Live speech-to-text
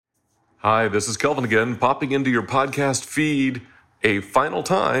Hi, this is Kelvin again, popping into your podcast feed a final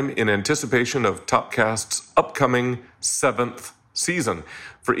time in anticipation of Topcast's upcoming 7th season.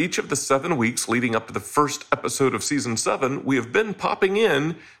 For each of the 7 weeks leading up to the first episode of Season 7, we have been popping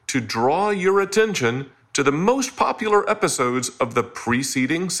in to draw your attention to the most popular episodes of the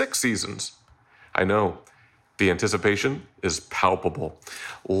preceding 6 seasons. I know, the anticipation is palpable.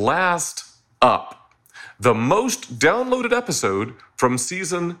 Last up, the most downloaded episode from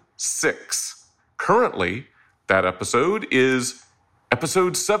Season 6. Currently, that episode is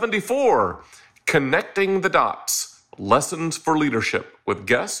episode 74, Connecting the Dots, Lessons for Leadership, with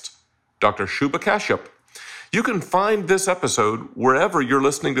guest Dr. Shubha Kashyap. You can find this episode wherever you're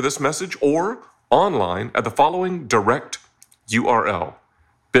listening to this message or online at the following direct URL,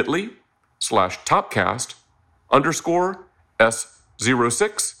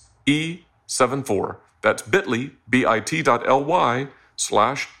 bit.ly/topcast_S06E74. That's bit.ly,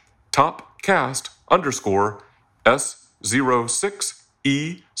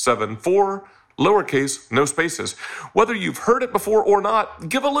 bit.ly/topcast_S06E74, lowercase, no spaces. Whether you've heard it before or not,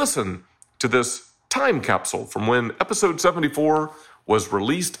 give a listen to this time capsule from when episode 74 was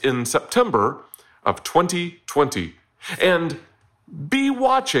released in September of 2020. And be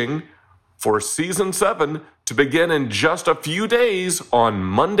watching for Season 7 to begin in just a few days on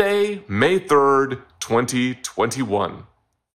Monday, May 3rd, 2021.